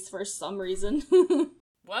movies for some reason.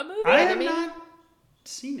 What movie? I have not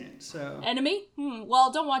seen it, so. Enemy?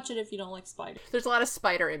 Well, don't watch it if you don't like spiders. There's a lot of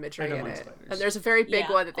spider imagery I don't in like it, spiders. and there's a very big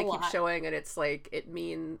Yeah, one that they a keep lot. showing, and it's like it.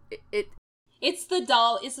 It's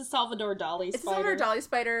the Salvador Dali It's a spider. Salvador Dali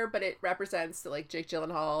spider, but it represents that like Jake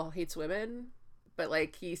Gyllenhaal hates women, but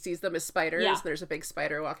like he sees them as spiders. Yeah. And there's a big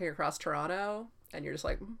spider walking across Toronto, and you're just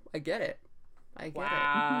like, I get it.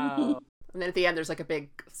 Wow. And then at the end, there's like a big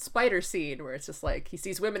spider scene where it's just like he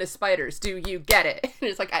sees women as spiders. Do you get it? And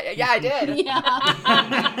it's like, yeah, I did. Yeah.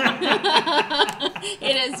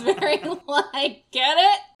 It is very like, get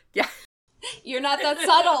it? Yeah. You're not that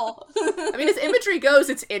subtle. I mean, as imagery goes,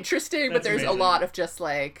 it's interesting, but That's there's amazing. a lot of just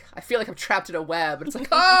like, I feel like I'm trapped in a web, and it's like,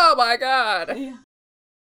 oh my god.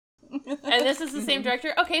 And this is the same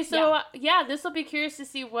director? Okay, so yeah, this will be curious to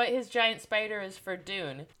see what his giant spider is for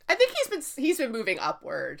Dune. I think he's been moving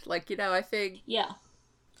upward. Like, you know, I think Yeah.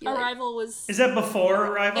 he, like, Arrival was... Is that before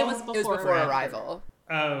Arrival? It was it was before Arrival.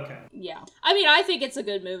 Oh, okay. Yeah. I mean, I think it's a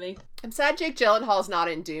good movie. I'm sad Jake Gyllenhaal's not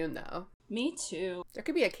in Dune though. Me too. There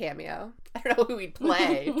could be a cameo. I don't know who he'd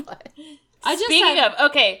play, but I just Speaking had- of,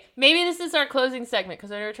 okay, maybe this is our closing segment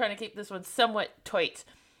because I know we're trying to keep this one somewhat tight.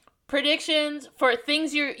 Predictions for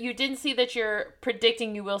things you didn't see that you're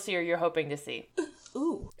predicting you will see or you're hoping to see.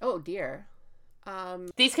 Ooh. oh dear.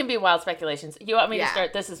 These can be wild speculations. You want me to Yeah.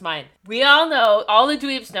 start? This is mine. We all know, all the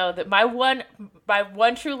dweebs know that my one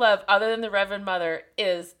true love, other than the Reverend Mother,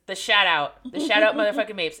 is the shout out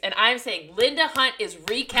motherfucking Mapes. And I'm saying Linda Hunt is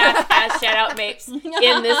recast as shout out Mapes in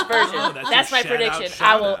this version. Oh, that's that's your my shout-out, prediction.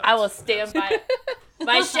 shout-out. I will stand by it.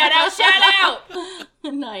 My shout out.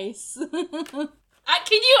 Nice.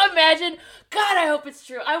 Can you imagine? God, I hope it's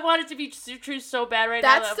true. I want it to be true so bad right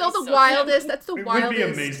now. That's That still would be the so wildest. That's the It would be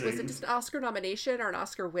wildest. amazing. Was it just an Oscar nomination or an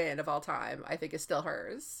Oscar win of all time? I think is still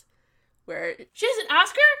hers. Where She has an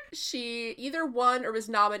Oscar? she either won or was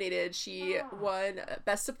nominated. She won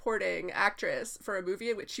Best Supporting Actress for a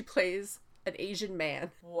movie in which she plays an Asian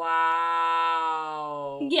man.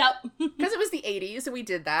 Wow. Yep. Because it was the 80s and we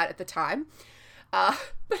did that at the time. But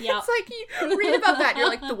Yep. it's like you read about that and you're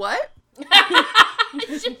like, the what?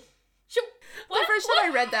 The first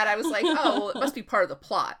time I read that, I was like, oh, well, it must be part of the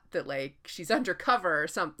plot that, like, she's undercover or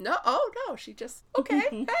something. No, she just, okay,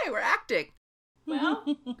 hey, we're acting. Well,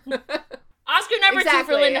 Oscar number 2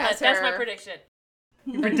 Exactly, for Linda Hunt. as That's my her- prediction.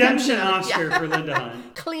 Redemption Oscar for Linda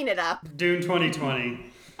Hunt. Clean it up. Dune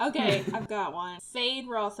 2020. Okay, I've got one. Fade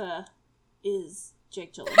Rotha is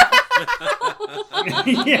Jake Gyllenhaal.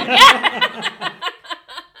 Yeah.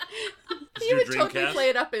 Is He your would dream totally cast? play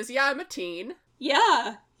it up as, yeah, I'm a teen.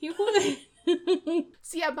 Yeah, he would.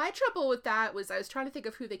 So, yeah, my trouble with that was I was trying to think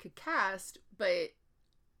of who they could cast, but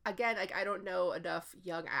again, like, I don't know enough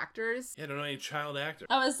young actors. Yeah, I don't know any child actor.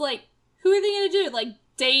 I was like, who are they going to do? Like,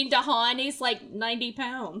 Dane DeHaan, he's like 90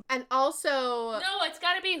 pounds. And also, No, it's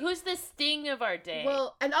got to be who's the Sting of our day.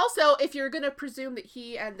 well, and also, if you're going to presume that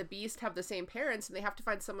he and the Beast have the same parents, and they have to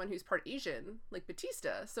find someone who's part Asian, like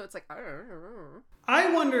Batista. So it's like, I don't know.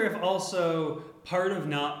 I wonder if also part of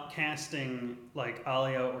not casting like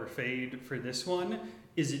Alia or Fade for this one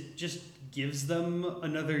is it just gives them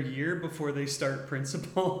another year before they start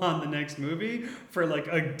principal on the next movie for like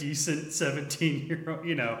a decent 17-year-old,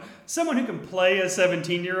 you know, someone who can play a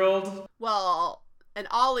 17-year-old. Well, and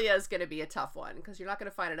Alia is going to be a tough one, because you're not going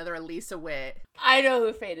to find another Elisa Witt. I know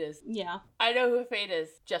who Fate is. Yeah. I know who Fate is.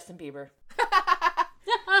 Justin Bieber.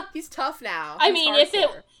 He's tough now. I He's mean,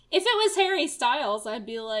 hardcore. if it was Harry Styles, I'd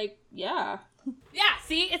be like, yeah. Yeah,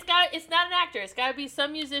 see, it's not an actor. It's got to be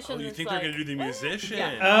some musician. Oh, you that's think like, they're gonna do the musician?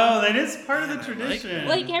 Yeah. Oh, that is part of Yeah, the I like tradition.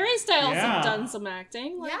 Like, Harry Styles Yeah. have done some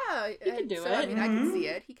acting. Like, Yeah, he could do so, it. I mean, I can Mhm. see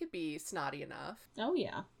it. He could be snotty enough. Oh,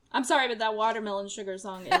 yeah. I'm sorry, but that Watermelon Sugar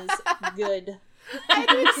song is good. I had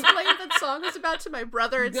to explain what that song was about to my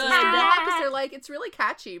brother and Good. sister-in-law, because they're like, it's really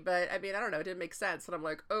catchy, but I mean, I don't know, it didn't make sense. And I'm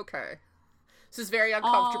like, okay. This is a very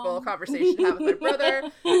uncomfortable conversation to have with my brother.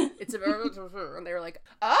 It's a, and they were like,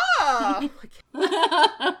 ah!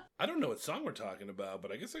 I don't know what song we're talking about,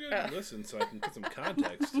 but I guess I gotta listen so I can put some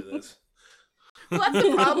context to this. Well, that's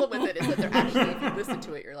the problem with it, is that they're actually, if you listen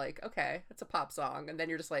to it, you're like, okay, it's a pop song. And then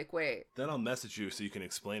you're just like, wait. Then I'll message you so you can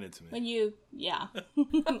explain it to me. When you, yeah.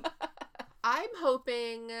 I'm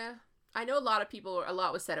hoping I know a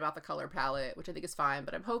lot was said about the color palette, which I think is fine,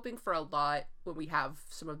 but I'm hoping for a lot when we have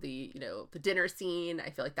some of the, the dinner scene. I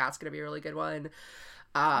feel like that's going to be a really good one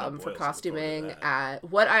for costuming.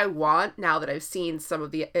 What I want, now that I've seen some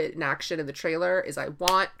of the in action in the trailer, is I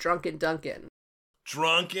want Drunken Duncan.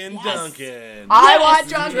 Drunken Duncan. I want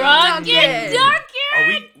Drunken Duncan. Are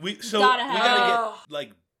we gotta get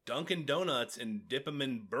like Dunkin' Donuts and dip them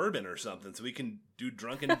in bourbon or something so we can do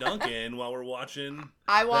Drunken Duncan while we're watching.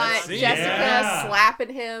 I want Jessica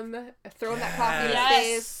slapping him, throwing that coffee in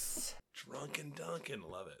his face. Drunken Duncan,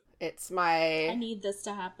 love it. I need this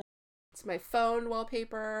to happen. It's my phone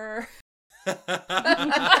wallpaper. It's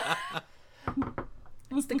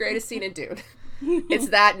the greatest scene in Dune. It's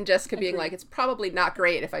that and Jessica being like, it's probably not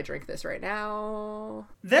great if I drink this right now.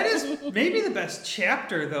 That is maybe the best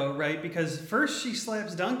chapter, though, right? Because first she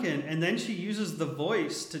slaps Duncan, and then she uses the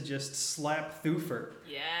voice to just slap Thufir.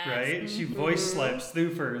 Yes. Right? She voice slaps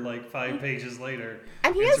Thufir like 5 pages later.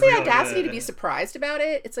 And he has the audacity to be surprised about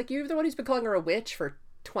it. It's like, you're the one who's been calling her a witch for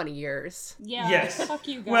 20 years. Yeah. Yes. Fuck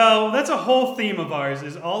you guys. Well, that's a whole theme of ours,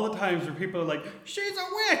 is all the times where people are like, she's a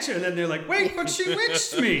witch, and then they're like, wait, but she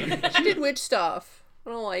witched me. She did witch stuff.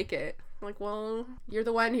 I don't like it. I'm like, well, you're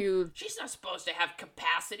the one who... She's not supposed to have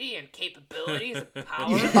capacity and capabilities and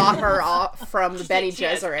power. You bought her off from the Bene she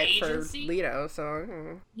has Gesserit for agency? Leto,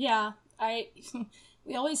 so... Yeah,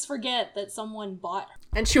 we always forget that someone bought her.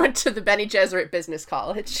 And she went to the Bene Gesserit Business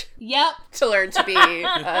College. Yep. To learn to be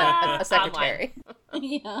a secretary.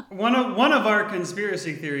 Yeah. One of our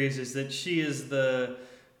conspiracy theories is that she is the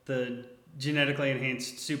genetically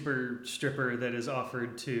enhanced super stripper that is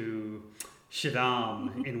offered to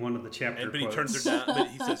Shaddam in one of the chapter But he quotes. turns her down, but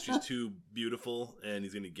he says she's too beautiful and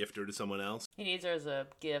he's going to gift her to someone else. He needs her as a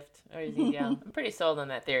gift. I'm pretty sold on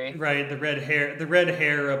that theory. Right, the red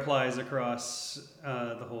hair applies across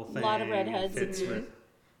the whole thing. A lot of redheads. Fits with,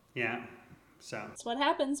 yeah, so. That's what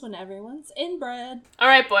happens when everyone's inbred. All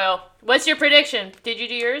right, Boyle. What's your prediction? Did you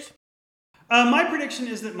do yours? My prediction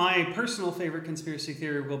is that my personal favorite conspiracy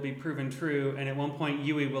theory will be proven true, and at one point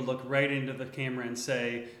Yui will look right into the camera and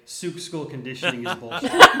say, Souk school conditioning is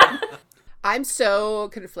bullshit. I'm so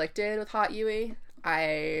conflicted with Hot Yui.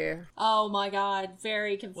 Oh my god,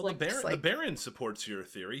 very conflicted. Well, the Baron supports your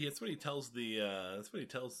theory. That's what he tells the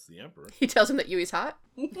Emperor. He tells him that Yui's hot?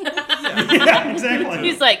 Yeah, exactly.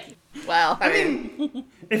 He's like, well, I mean,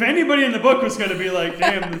 if anybody in the book was going to be like,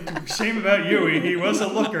 damn, shame about Yui, he was a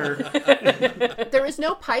looker. There is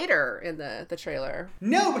no Piter in the trailer.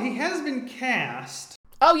 No, but he has been cast.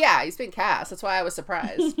 Oh yeah, he's been cast. That's why I was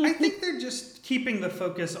surprised. I think they're just keeping the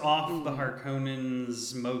focus off the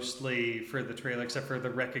Harkonnens mostly for the trailer, except for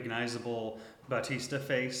the recognizable Bautista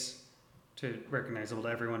face, recognizable to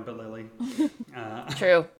everyone but Lily.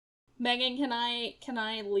 True. Megan, can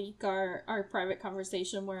I leak our private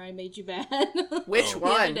conversation where I made you bad? Which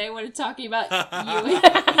one? The other day when we were talking about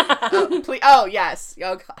Yui. Oh yes.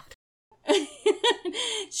 Oh god.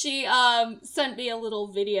 She sent me a little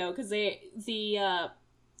video because they've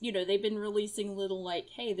been releasing little like,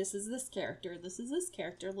 hey, this is this character,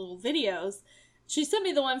 little videos. She sent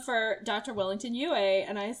me the one for Dr. Wellington Yue,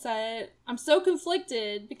 and I said, I'm so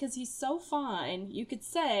conflicted because he's so fine. You could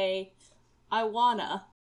say, I wanna.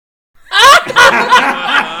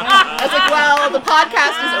 I was like, well, the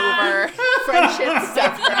podcast is over. Friendship's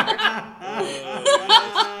over.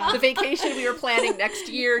 The vacation we were planning next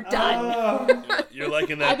year, done. You're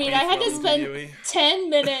liking that. I mean, I had to spend 10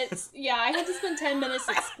 minutes. Yeah, I had to spend 10 minutes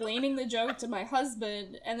explaining the joke to my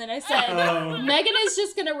husband, and then I said, Megan is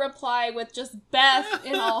just gonna reply with just Beth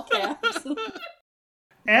in all caps.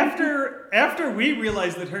 After we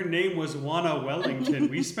realized that her name was Wana Wellington,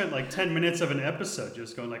 we spent like 10 minutes of an episode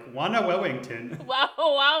just going like, Wana Wellington.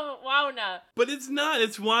 Wow, nah. But it's not.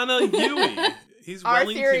 It's Wana Yui. He's Our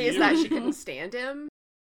Wellington theory is Yui. that she couldn't stand him.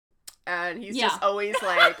 And he's just always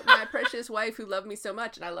like, my precious wife who loved me so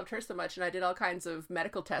much, and I loved her so much, and I did all kinds of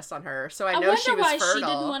medical tests on her, so I know she was fertile. She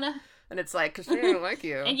didn't wanna... And it's like, because she didn't like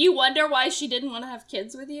you. And you wonder why she didn't want to have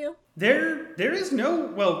kids with you? There is no,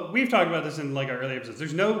 well, we've talked about this in like our early episodes.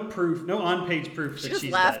 There's no proof, no on-page proof that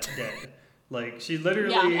she's that dead. Like, she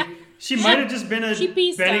literally, she might have just been a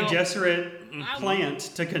Bene Gesserit plant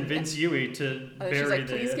to convince Yui to bury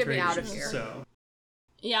the please get me out of here. So.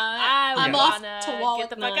 Yeah, I'm off to Wall. Get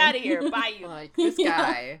the fuck out of here. Bye, you. Like, this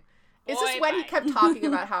guy. It's just when he kept talking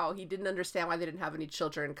about how he didn't understand why they didn't have any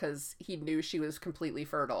children because he knew she was completely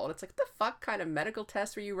fertile. And it's like, the fuck kind of medical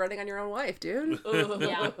test were you running on your own wife, dude?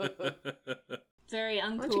 Yeah. Very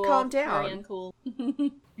uncool. Why don't you calm down? Very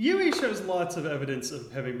uncool. Yui shows lots of evidence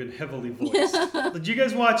of having been heavily voiced. Did you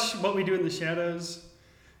guys watch What We Do in the Shadows?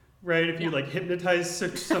 Right? If you like hypnotize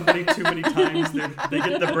somebody too many times, they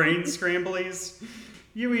get the brain scramblies.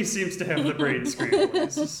 Yui seems to have the brain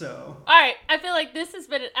scramblies, so. All right, I feel like this has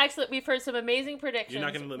been an excellent. We've heard some amazing predictions. You're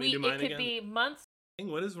not going to let me do mine again? It could be months.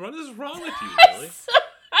 What is wrong with you, Lily?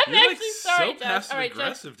 I'm You're actually sorry, so Josh. passive All right,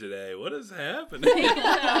 aggressive today. What is happening? Take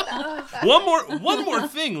us out. One more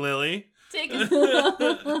thing, Lily. Take us.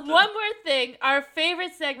 One more thing. Our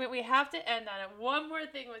favorite segment. We have to end on it. One more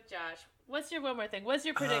thing with Josh. What's your one more thing? What's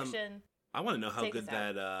your prediction? I want to know how Take good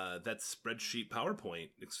us that spreadsheet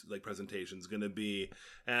PowerPoint presentation is going to be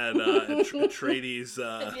at Atreides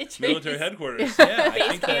military headquarters. Yeah,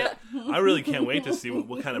 I think I really can't wait to see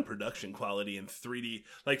what kind of production quality and 3D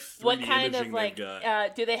what kind imaging of they've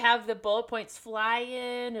got. Do they have the bullet points fly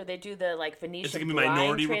in, or they do the Venetian? Is it gonna be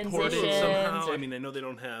Minority Report somehow? Or... I mean, I know they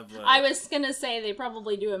don't have. I was gonna say they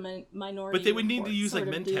probably do a Minority, but they would need to use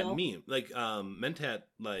Mentat Mentat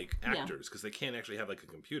actors because they can't actually have a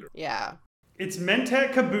computer. Yeah. It's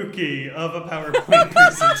Mentat Kabuki of a PowerPoint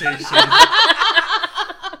presentation.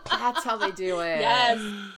 That's how they do it. Yes.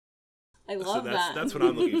 I love that. That's what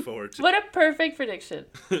I'm looking forward to. What a perfect prediction.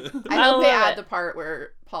 I hope they add the part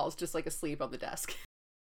where Paul's just asleep on the desk.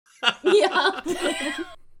 Yeah.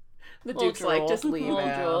 The Duke's like, just leave him.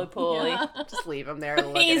 Yeah. Just leave him there.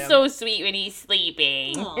 He's so sweet when he's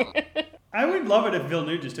sleeping. I would love it if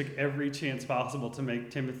Villeneuve just took every chance possible to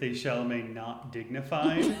make Timothée Chalamet not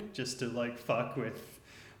dignified, just to fuck with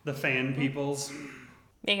the fan peoples.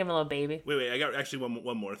 Make him a little baby. Wait! I got actually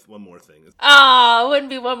one more thing. Oh, it wouldn't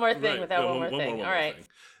be one more thing without one more thing. All right.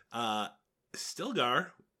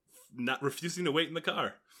 Stilgar not refusing to wait in the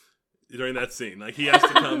car during that scene. He has to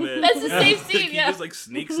come in. That's the same scene. He just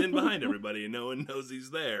sneaks in behind everybody and no one knows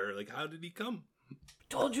he's there. How did he come?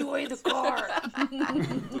 Told you wait in the car.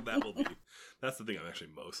 So that's the thing I'm actually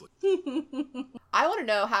mostly. I want to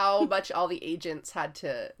know how much all the agents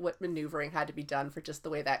what maneuvering had to be done for just the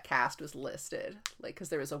way that cast was listed. Because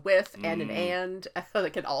there was a with and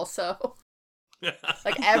an also.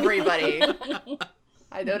 Everybody.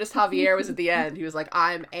 I noticed Javier was at the end. He was like,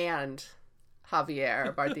 I'm and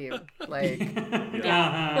Javier Bardem.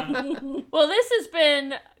 Well, this has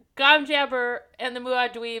been Gom Jabber and the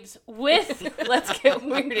Muad Dweebs with Let's Get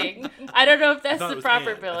Weirding. I don't know if that's the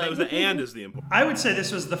proper billing. That was the and is the important. I would say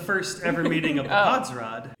this was the first ever meeting of the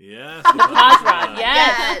Podsrod. Yes. The Podsrod,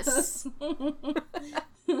 yes.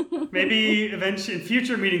 Maybe eventually in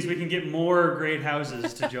future meetings we can get more great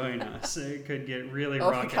houses to join us. It could get really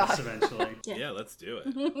raucous eventually. Yeah, let's do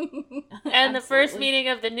it. And the first meeting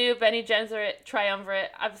of the new Benny Gesserit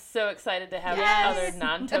triumvirate. I'm so excited to have other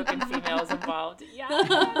non-token females involved.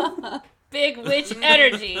 Yeah. Big witch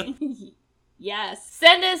energy. Yes.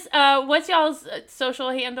 Send us, what's y'all's social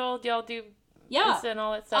handle? Do y'all do Insta and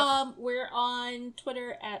all that stuff? We're on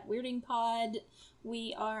Twitter at WeirdingPod.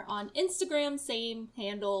 We are on Instagram, same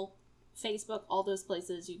handle, Facebook, all those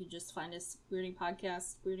places. You can just find us, Weirding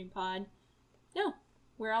Podcast, Weirding Pod. No,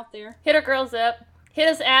 we're out there. Hit our girls up. Hit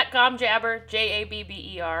us at Gomjabber,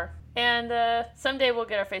 Jabber. And someday we'll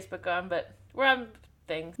get our Facebook on, but we're on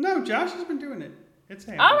things. No, Josh has been doing it. It's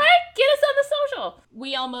happening. All right, get us on the social.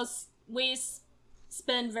 We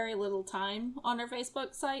spend very little time on our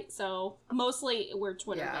Facebook site, so mostly we're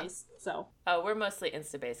Twitter-based, so. Oh, we're mostly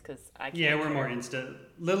Insta-based, because I can't. Yeah, we're more Insta.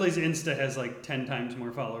 Lily's Insta has 10 times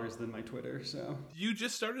more followers than my Twitter, so. You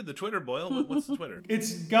just started the Twitter, Boyle. What's the Twitter?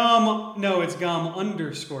 It's Gom_Jabber.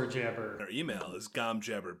 Our email is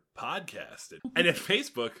gomjabberpodcast. And at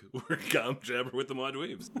Facebook, we're Gomjabber with the Muad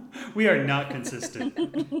Dweebs. We are not consistent.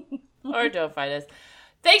 Or don't find us.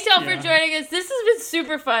 Thanks y'all for joining us. This has been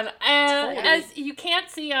super fun. And as you can't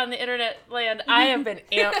see on the internet land, I have been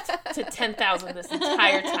amped to 10,000 this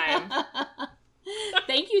entire time.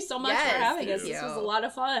 Thank you so much for having us. This was a lot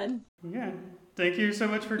of fun. Yeah. Thank you so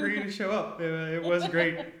much for agreeing to show up. It was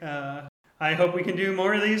great. I hope we can do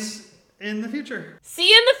more of these in the future. See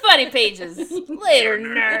you in the funny pages. Later,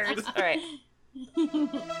 nerds. All right.